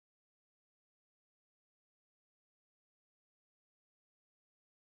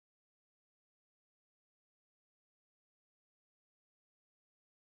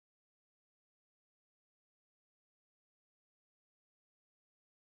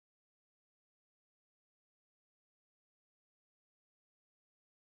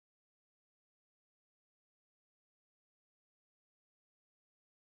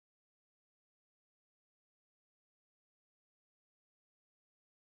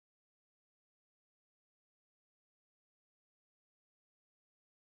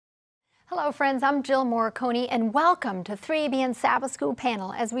Hello friends, I'm Jill Morricone and welcome to 3ABN Sabbath School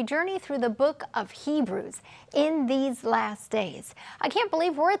panel as we journey through the book of Hebrews in these last days. I can't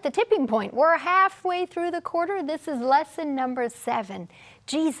believe we're at the tipping point. We're halfway through the quarter. This is lesson number 7.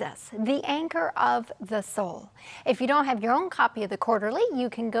 Jesus, the anchor of the soul. If you don't have your own copy of the quarterly, you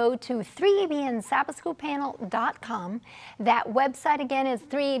can go to 3abnsabbathschoolpanel.com. That website again is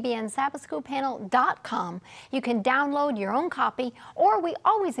 3abnsabbathschoolpanel.com. You can download your own copy, or we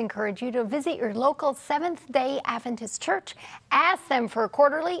always encourage you to visit your local Seventh-day Adventist church, ask them for a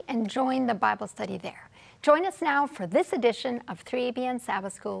quarterly, and join the Bible study there. Join us now for this edition of 3ABN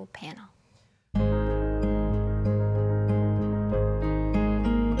Sabbath School Panel.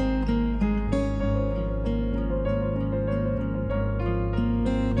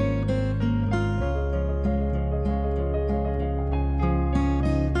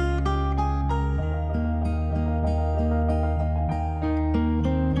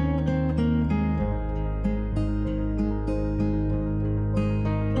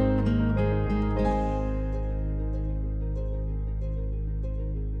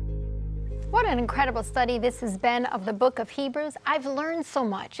 What an incredible study this has been of the book of Hebrews. I've learned so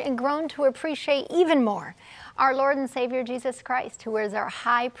much and grown to appreciate even more our Lord and Savior Jesus Christ, who is our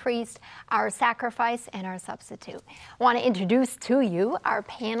high priest, our sacrifice, and our substitute. I want to introduce to you our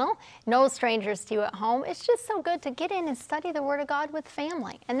panel. No strangers to you at home. It's just so good to get in and study the Word of God with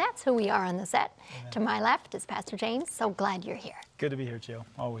family. And that's who we are on the set. Amen. To my left is Pastor James. So glad you're here. Good to be here, Jill.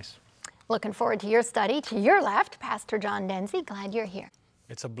 Always. Looking forward to your study. To your left, Pastor John Denzi. Glad you're here.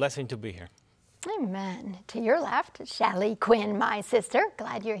 It's a blessing to be here. Amen. To your left, Shally Quinn, my sister.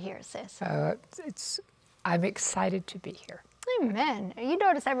 Glad you're here, sis. I'm excited to be here. Amen. You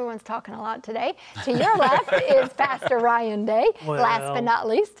notice everyone's talking a lot today. To your left is Pastor Ryan Day. Well, last but not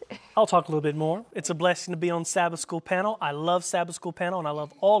least. I'll talk a little bit more. It's a blessing to be on Sabbath School panel. I love Sabbath School panel, and I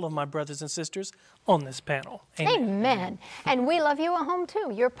love all of my brothers and sisters on this panel. Amen. Amen. And we love you at home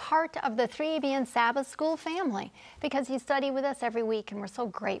too. You're part of the 3ABN Sabbath School family because you study with us every week, and we're so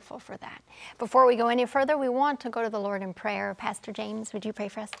grateful for that. Before we go any further, we want to go to the Lord in prayer. Pastor James, would you pray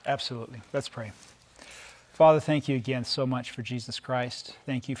for us? Absolutely. Let's pray. Father, thank you again so much for Jesus Christ.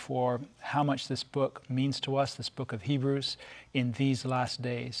 Thank you for how much this book means to us, this book of Hebrews, in these last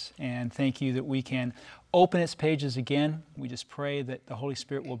days. And thank you that we can open its pages again. We just pray that the Holy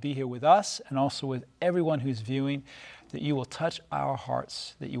Spirit will be here with us and also with everyone who's viewing, that you will touch our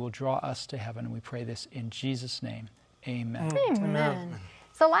hearts, that you will draw us to heaven. And we pray this in Jesus' name. Amen. Amen.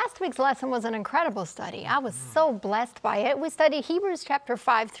 So last week's lesson was an incredible study. I was so blessed by it. We studied Hebrews chapter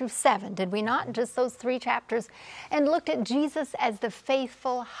 5 through 7, did we not? Just those 3 chapters, and looked at Jesus as the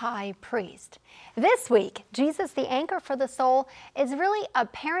faithful high priest. This week, Jesus, the anchor for the soul, is really a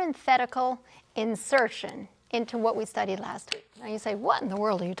parenthetical insertion into what we studied last week. Now you say, what in the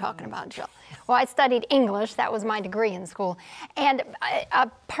world are you talking about, Jill? Well, I studied English. That was my degree in school. And a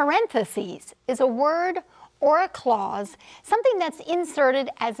parentheses is a word or a clause, something that's inserted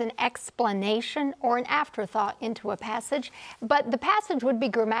as an explanation or an afterthought into a passage, but the passage would be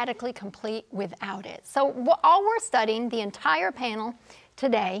grammatically complete without it. So all we're studying, the entire panel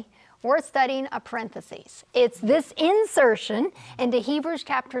today, we're studying a parenthesis. It's this insertion into Hebrews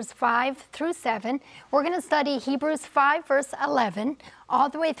chapters 5 through 7. We're going to study Hebrews 5 verse 11 all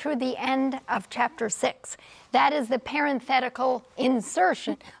the way through the end of chapter 6. That is the parenthetical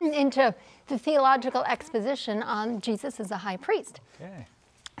insertion into the theological exposition on Jesus as a high priest. Okay.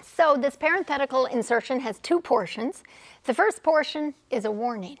 So this parenthetical insertion has 2 portions. The first portion is a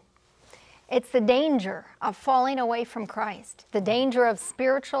warning. It's the danger of falling away from Christ, the danger of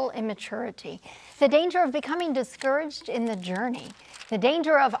spiritual immaturity, the danger of becoming discouraged in the journey, the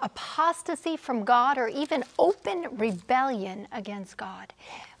danger of apostasy from God or even open rebellion against God.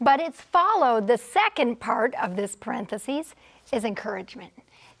 But it's followed, the second part of this parenthesis is encouragement.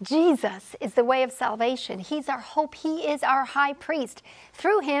 Jesus is the way of salvation. He's our hope. He is our high priest.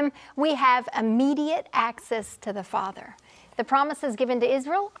 Through him, we have immediate access to the Father. The promises given to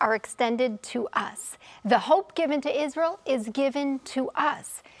Israel are extended to us. The hope given to Israel is given to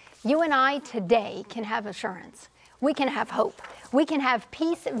us. You and I today can have assurance. We can have hope. We can have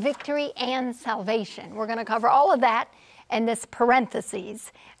peace, victory, and salvation. We're going to cover all of that in this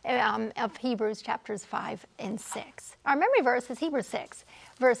parentheses of Hebrews chapters 5 and 6. Our memory verse is Hebrews 6,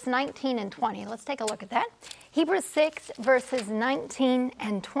 verse 19 and 20. Let's take a look at that. Hebrews 6, verses 19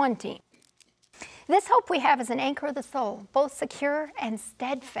 and 20. This hope we have is an anchor of the soul, both secure and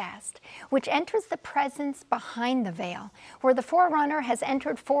steadfast, which enters the presence behind the veil, where the forerunner has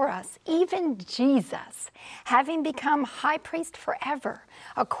entered for us, even Jesus, having become high priest forever,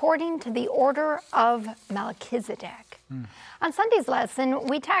 according to the order of Melchizedek. On Sunday's lesson,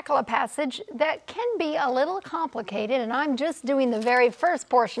 we tackle a passage that can be a little complicated, and I'm just doing the very first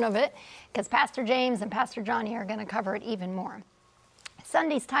portion of it because Pastor James and Pastor Johnny are going to cover it even more.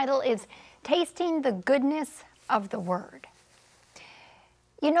 Sunday's title is Tasting the Goodness of the Word.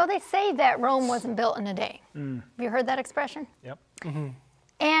 You know, they say that Rome wasn't built in a day. Have you heard that expression? Yep.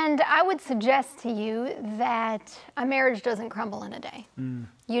 And I would suggest to you that a marriage doesn't crumble in a day.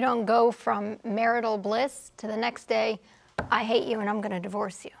 You don't go from marital bliss to the next day, I hate you and I'm going to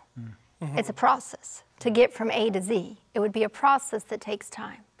divorce you. It's a process to get from A to Z. It would be a process that takes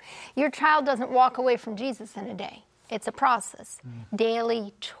time. Your child doesn't walk away from Jesus in a day. It's a process,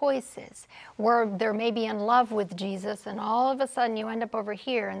 daily choices, where they're maybe in love with Jesus and all of a sudden you end up over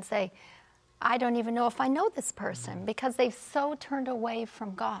here and say, I don't even know if I know this person because they've so turned away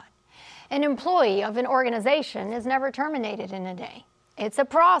from God. An employee of an organization is never terminated in a day. It's a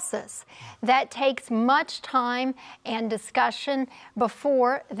process that takes much time and discussion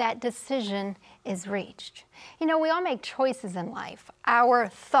before that decision is reached. You know, we all make choices in life. Our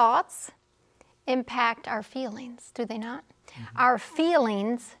thoughts impact our feelings, do they not? Our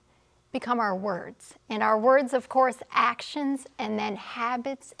feelings become our words. And our words, of course, actions, and then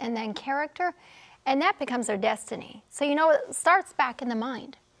habits, and then character, and that becomes our destiny. So, you know, it starts back in the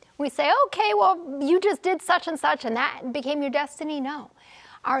mind. We say, okay, well, you just did such and such, and that became your destiny. No.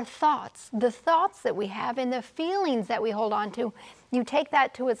 Our thoughts, the thoughts that we have, and the feelings that we hold on to, you take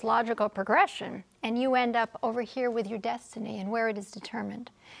that to its logical progression, and you end up over here with your destiny and where it is determined.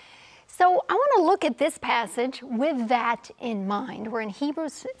 So I want to look at this passage with that in mind. We're in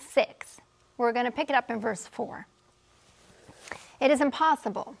Hebrews 6. We're going to pick it up in verse 4. It is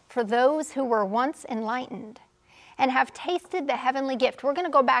impossible for those who were once enlightened and have tasted the heavenly gift. We're going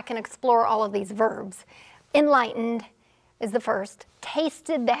to go back and explore all of these verbs. Enlightened is the first.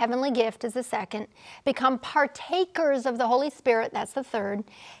 Tasted the heavenly gift is the second. Become partakers of the Holy Spirit, that's the third.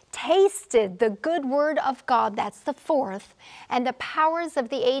 Tasted the good word of God, that's the fourth. And the powers of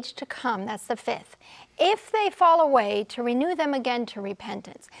the age to come, that's the fifth. If they fall away, to renew them again to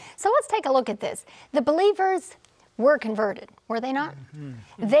repentance. So let's take a look at this. The believers were converted, were they not?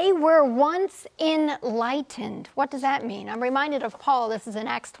 They were once enlightened. What does that mean? I'm reminded of Paul. This is in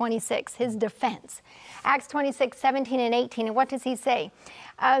Acts 26, his defense. Acts 26, 17 and 18. And what does he say?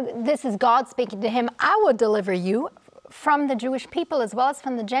 This is God speaking to him. I will deliver you from the Jewish people as well as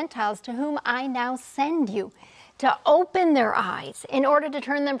from the Gentiles, to whom I now send you, to open their eyes in order to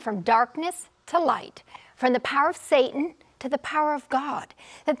turn them from darkness to light, from the power of Satan to the power of God,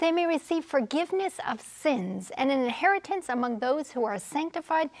 that they may receive forgiveness of sins and an inheritance among those who are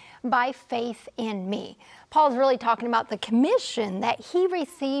sanctified by faith in me. Paul's really talking about the commission that he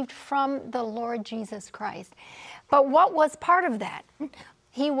received from the Lord Jesus Christ. But what was part of that?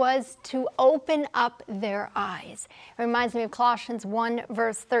 He was to open up their eyes. It reminds me of Colossians 1,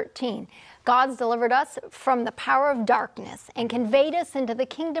 verse 13. God's delivered us from the power of darkness and conveyed us into the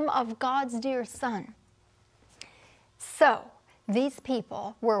kingdom of God's dear Son. So, these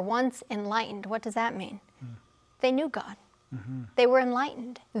people were once enlightened. What does that mean? They knew God. They were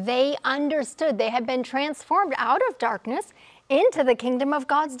enlightened. They understood. They had been transformed out of darkness into the kingdom of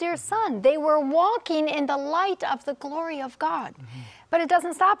God's dear Son. They were walking in the light of the glory of God. But it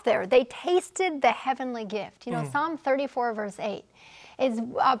doesn't stop there. They tasted the heavenly gift. You know, Psalm 34, verse 8 is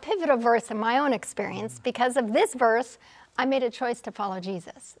a pivotal verse in my own experience. Because of this verse, I made a choice to follow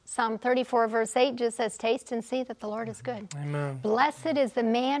Jesus. Psalm 34, verse 8 just says, taste and see that the Lord is good. Amen. Blessed is the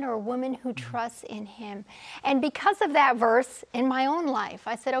man or woman who trusts in him. And because of that verse in my own life,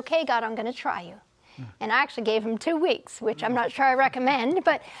 I said, okay, God, I'm going to try you. And I actually gave him 2 weeks, which I'm not sure I recommend,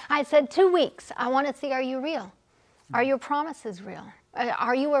 but I said 2 weeks. I want to see, are you real? Are your promises real?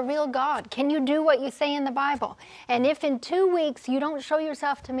 Are you a real God? Can you do what you say in the Bible? And if in 2 weeks you don't show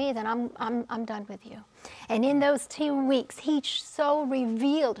yourself to me, then I'm done with you. And in those 2 weeks, he so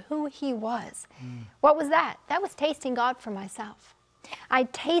revealed who he was. What was that? That was tasting God for myself. I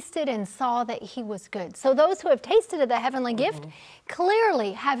tasted and saw that he was good. So those who have tasted of the heavenly gift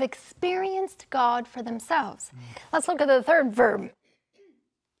clearly have experienced God for themselves. Let's look at the third verb.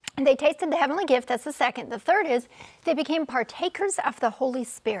 They tasted the heavenly gift, that's the second. The third is they became partakers of the Holy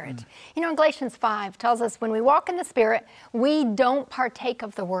Spirit. You know, in Galatians 5 tells us when we walk in the Spirit, we don't partake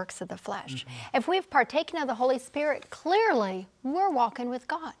of the works of the flesh. If we've partaken of the Holy Spirit, clearly we're walking with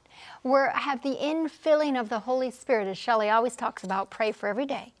God. We have the infilling of the Holy Spirit, as Shelley always talks about, pray for every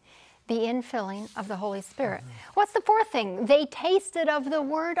day. the infilling of the Holy Spirit. What's the fourth thing? They tasted of the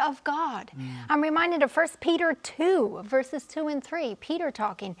Word of God. I'm reminded of 1 Peter 2, verses 2 and 3. Peter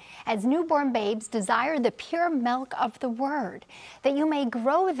talking, as newborn babes desire the pure milk of the Word, that you may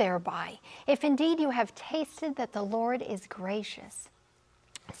grow thereby, if indeed you have tasted that the Lord is gracious.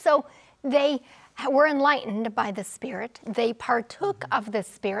 So they were enlightened by the Spirit. They partook of the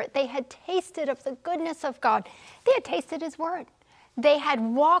Spirit. They had tasted of the goodness of God. They had tasted His Word. They had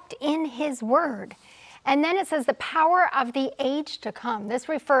walked in His Word. And then it says the power of the age to come. This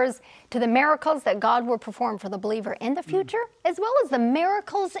refers to the miracles that God will perform for the believer in the future, as well as the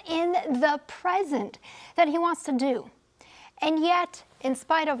miracles in the present that He wants to do. And yet, in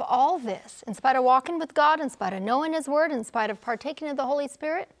spite of all this, in spite of walking with God, in spite of knowing His Word, in spite of partaking of the Holy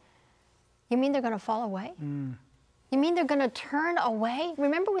Spirit, you mean they're going to fall away? You mean they're going to turn away?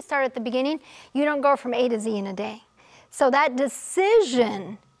 Remember we started at the beginning? You don't go from A to Z in a day. So that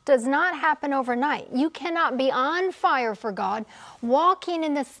decision does not happen overnight. You cannot be on fire for God, walking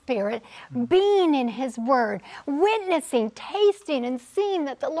in the Spirit, being in His Word, witnessing, tasting, and seeing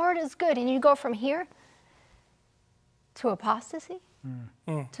that the Lord is good. And you go from here to apostasy,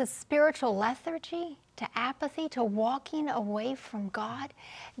 to spiritual lethargy, to apathy, to walking away from God.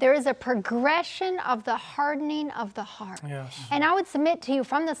 There is a progression of the hardening of the heart. Yes. And I would submit to you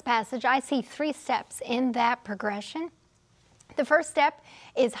from this passage, I see 3 steps in that progression. The first step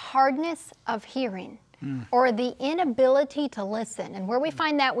is hardness of hearing, or the inability to listen. And where we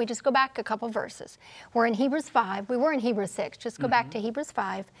find that, we just go back a couple verses. We're in Hebrews 5. We were in Hebrews 6. Just go back to Hebrews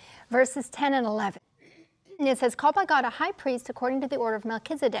 5, verses 10 and 11. And it says, called by God a high priest according to the order of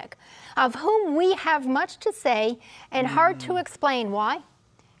Melchizedek, of whom we have much to say and hard to explain. Why?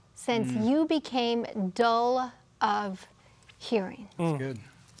 Since you became dull of hearing. That's good.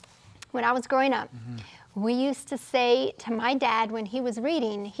 When I was growing up, we used to say to my dad when he was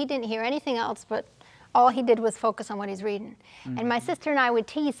reading, he didn't hear anything else, but all he did was focus on what he's reading. And my sister and I would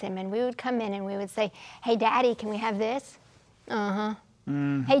tease him, and we would come in and we would say, hey, Daddy, can we have this?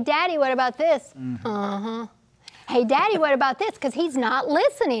 Hey, Daddy, what about this? Hey, Daddy, what about this? Because he's not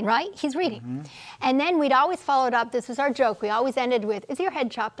listening, right? He's reading. And then we'd always follow it up. This was our joke. We always ended with, is your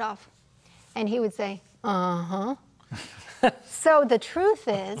head chopped off? And he would say, So the truth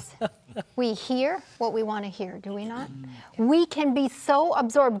is, we hear what we want to hear, do we not? We can be so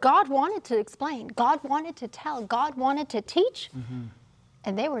absorbed. God wanted to explain. God wanted to tell. God wanted to teach.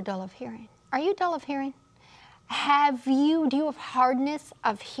 And they were dull of hearing. Are you dull of hearing? Do you have hardness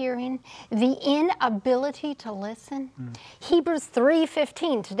of hearing, the inability to listen? Hebrews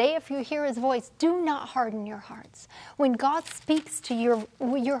 3:15, today if you hear His voice, do not harden your hearts. When God speaks to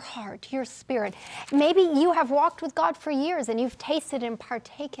your heart, your spirit, maybe you have walked with God for years and you've tasted and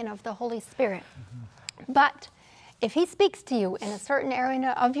partaken of the Holy Spirit. But if He speaks to you in a certain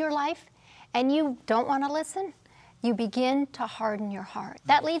area of your life and you don't want to listen, you begin to harden your heart.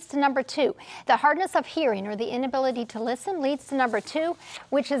 That leads to number 2. The hardness of hearing, or the inability to listen, leads to number 2,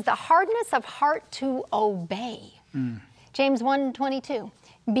 which is the hardness of heart to obey. James 1:22.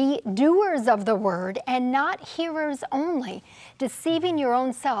 Be doers of the word and not hearers only, deceiving your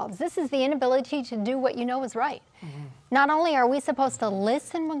own selves. This is the inability to do what you know is right. Not only are we supposed to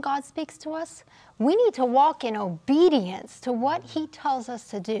listen when God speaks to us, we need to walk in obedience to what He tells us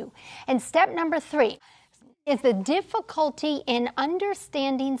to do. And step number 3 is the difficulty in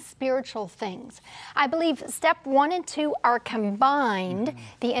understanding spiritual things. I believe step 1 and 2 are combined,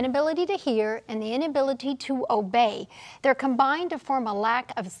 the inability to hear and the inability to obey. They're combined to form a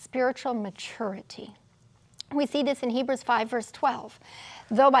lack of spiritual maturity. We see this in Hebrews 5, verse 12.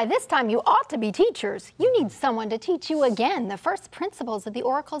 Though by this time you ought to be teachers, you need someone to teach you again the first principles of the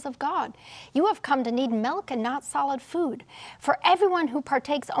oracles of God. You have come to need milk and not solid food. For everyone who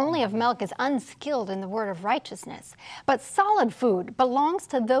partakes only of milk is unskilled in the word of righteousness. But solid food belongs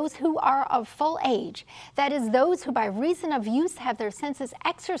to those who are of full age, that is, those who by reason of use have their senses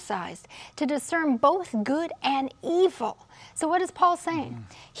exercised to discern both good and evil. So what is Paul saying?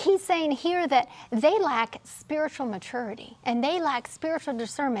 He's saying here that they lack spiritual maturity and they lack spiritual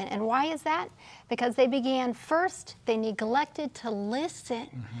discernment. And why is that? Because they neglected to listen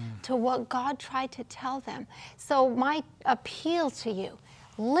to what God tried to tell them. So my appeal to you,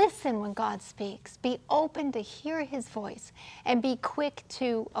 listen when God speaks. Be open to hear His voice and be quick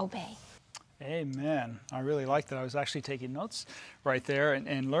to obey. Amen. I really like that. I was actually taking notes right there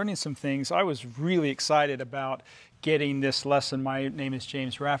and learning some things. I was really excited about getting this lesson. My name is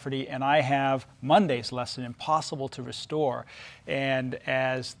James Rafferty, and I have Monday's lesson, Impossible to Restore. And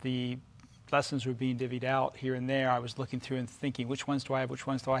as the lessons were being divvied out here and there, I was looking through and thinking, which ones do I have, which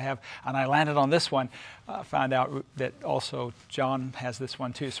ones do I have? And I landed on this one. Found out that also John has this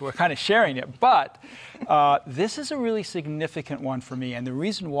one too, so we're kind of sharing it. But this is a really significant one for me, and the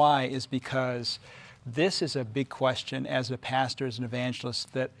reason why is because this is a big question as a pastor, as an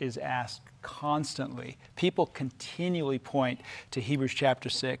evangelist, that is asked constantly. People continually point to Hebrews chapter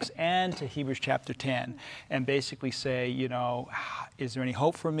 6 and to Hebrews chapter 10 and basically say, you know, is there any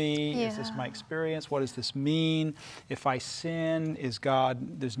hope for me? Yeah. Is this my experience? What does this mean? If I sin, is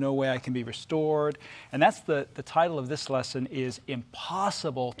God, there's no way I can be restored. And that's the title of this lesson is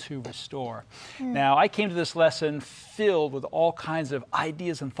Impossible to Restore. Now, I came to this lesson filled with all kinds of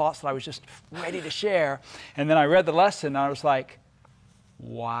ideas and thoughts that I was just ready to share. And then I read the lesson and I was like,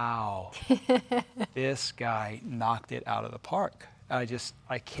 wow, this guy knocked it out of the park. I just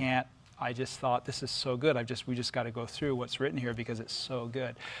thought this is so good. We just got to go through what's written here because it's so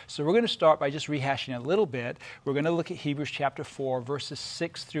good. So we're going to start by just rehashing a little bit. We're going to look at Hebrews chapter 4, verses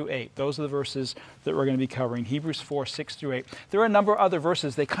 6 through 8. Those are the verses that we're going to be covering. Hebrews 4, 6 through 8. There are a number of other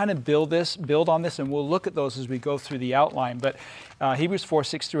verses. They kind of build on this, and we'll look at those as we go through the outline. But Hebrews 4,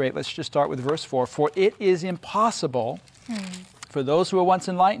 6 through 8, let's just start with verse 4. For it is impossible for those who are once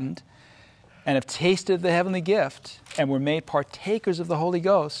enlightened and have tasted the heavenly gift and were made partakers of the Holy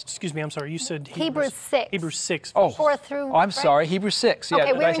Ghost. Excuse me, I'm sorry. You said Hebrews 6. Hebrews 6. Oh, 4 through. oh, I'm sorry. Hebrews 6. Yeah,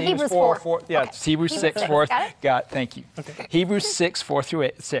 Okay, we're in Hebrews 4. Yeah, Okay. it's Hebrews 6, 6. 4. Got it? Thank you. Okay. Hebrews 6, 4 through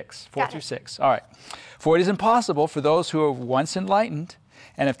 8. 6. 4 Got through it. 6. All right. For it is impossible for those who are once enlightened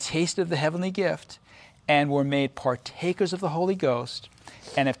and have tasted the heavenly gift and were made partakers of the Holy Ghost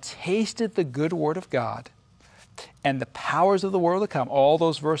and have tasted the good word of God and the powers of the world to come, all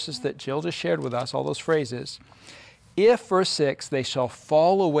those verses that Jill just shared with us, all those phrases, if, verse 6, they shall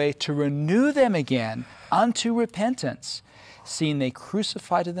fall away to renew them again unto repentance, seeing they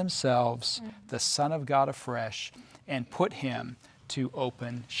crucify to themselves the Son of God afresh and put him to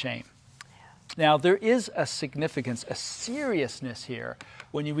open shame. Now, there is a significance, a seriousness here.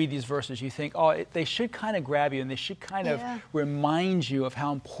 When you read these verses, you think, oh, they should kind of grab you and they should kind of remind you of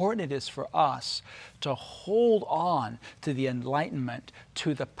how important it is for us to hold on to the enlightenment,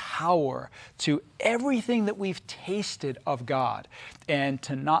 to the power, to everything that we've tasted of God, and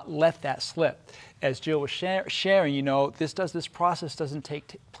to not let that slip. As Jill was sharing, you know, this process doesn't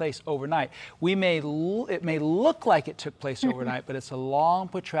take place overnight. It may look like it took place overnight, but it's a long,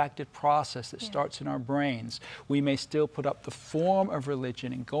 protracted process that starts in our brains. We may still put up the form of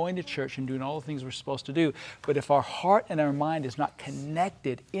religion and going to church and doing all the things we're supposed to do, but if our heart and our mind is not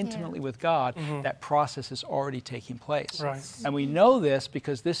connected intimately with God, that process is already taking place. Right. And we know this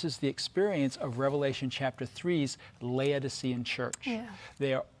because this is the experience of Revelation chapter 3's Laodicean church. Yeah.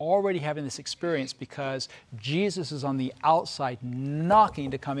 They are already having this experience because Jesus is on the outside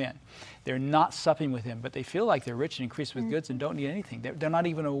knocking to come in. They're not supping with him, but they feel like they're rich and increased with goods and don't need anything. They're not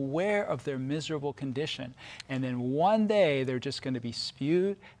even aware of their miserable condition. And then one day they're just going to be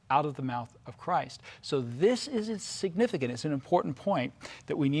spewed out of the mouth of Christ. So this is significant. It's an important point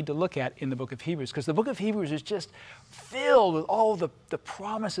that we need to look at in the book of Hebrews, because the book of Hebrews is just filled with all the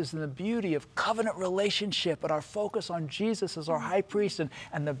promises and the beauty of covenant relationship and our focus on Jesus as our high priest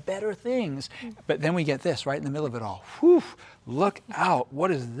and the better things. But then we get this right in the middle of it all. Whew, look out. What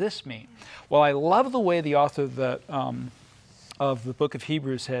does this mean? Well, I love the way the author of the book of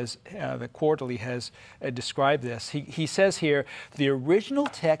Hebrews the quarterly has described this. He says here, the original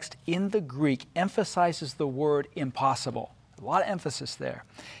text in the Greek emphasizes the word impossible. A lot of emphasis there.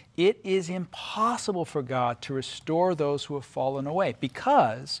 It is impossible for God to restore those who have fallen away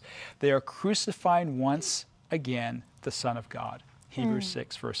because they are crucifying once again the Son of God. Hebrews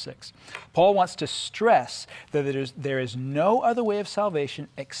 6, verse 6. Paul wants to stress that there is no other way of salvation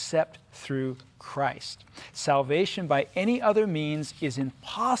except through Christ. Salvation by any other means is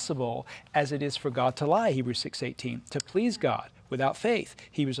impossible as it is for God to lie, Hebrews 6:18, to please God without faith,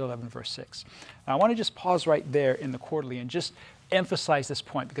 Hebrews 11, verse 6. Now, I want to just pause right there in the quarterly and just emphasize this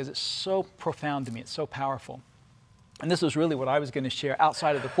point because it's so profound to me, it's so powerful. And this was really what I was going to share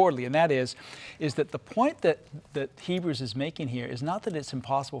outside of the quarterly, and that is that the point that Hebrews is making here is not that it's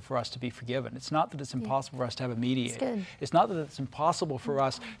impossible for us to be forgiven. It's not that it's impossible for us to have a mediator. It's not that it's impossible for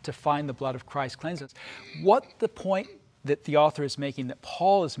us to find the blood of Christ cleanse us. What the point that the author is making, that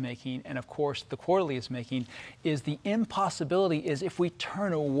Paul is making, and of course the quarterly is making, is the impossibility is if we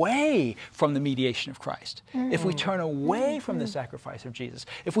turn away from the mediation of Christ, if we turn away from the sacrifice of Jesus,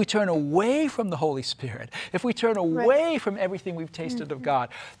 if we turn away from the Holy Spirit, if we turn away from everything we've tasted of God,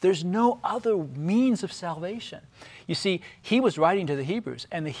 there's no other means of salvation. You see, he was writing to the Hebrews,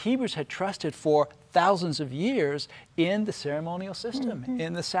 and the Hebrews had trusted for thousands of years in the ceremonial system,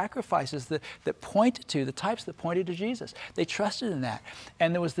 in the sacrifices that pointed to, the types that pointed to Jesus. They trusted in that.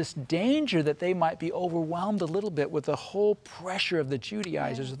 And there was this danger that they might be overwhelmed a little bit with the whole pressure of the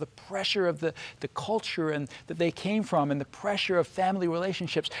Judaizers, or the pressure of the culture and that they came from, and the pressure of family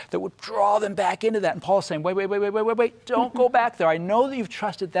relationships that would draw them back into that. And Paul's saying, wait, don't go back there. I know that you've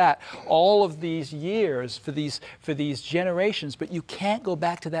trusted that all of these years for these generations, but you can't go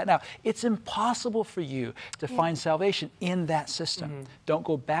back to that now. It's impossible for you to find salvation in that system. Don't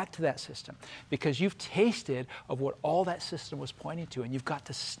go back to that system, because you've tasted of what all that system was pointing to, and you've got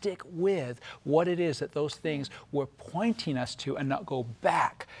to stick with what it is that those things were pointing us to, and not go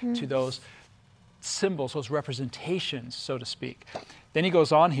back to those symbols, those representations, so to speak. Then he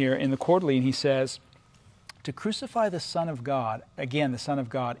goes on here in the quarterly and he says, to crucify the Son of God, again, the Son of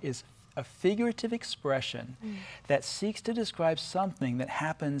God is a figurative expression that seeks to describe something that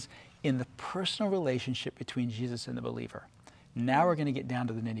happens in the personal relationship between Jesus and the believer. Now we're going to get down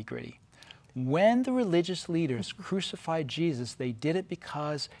to the nitty-gritty. When the religious leaders crucified Jesus, they did it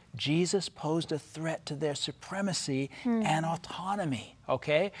because Jesus posed a threat to their supremacy and autonomy,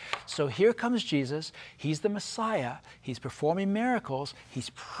 okay? So here comes Jesus. He's the Messiah. He's performing miracles. He's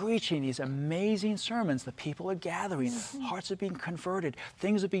preaching these amazing sermons. The people are gathering. Hearts are being converted.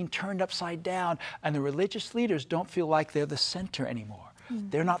 Things are being turned upside down. And the religious leaders don't feel like they're the center anymore.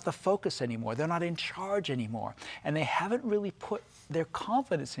 They're not the focus anymore. They're not in charge anymore. And they haven't really put their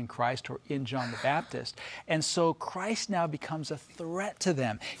confidence in Christ or in John the Baptist. And so Christ now becomes a threat to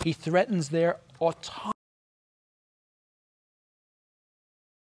them. He threatens their autonomy.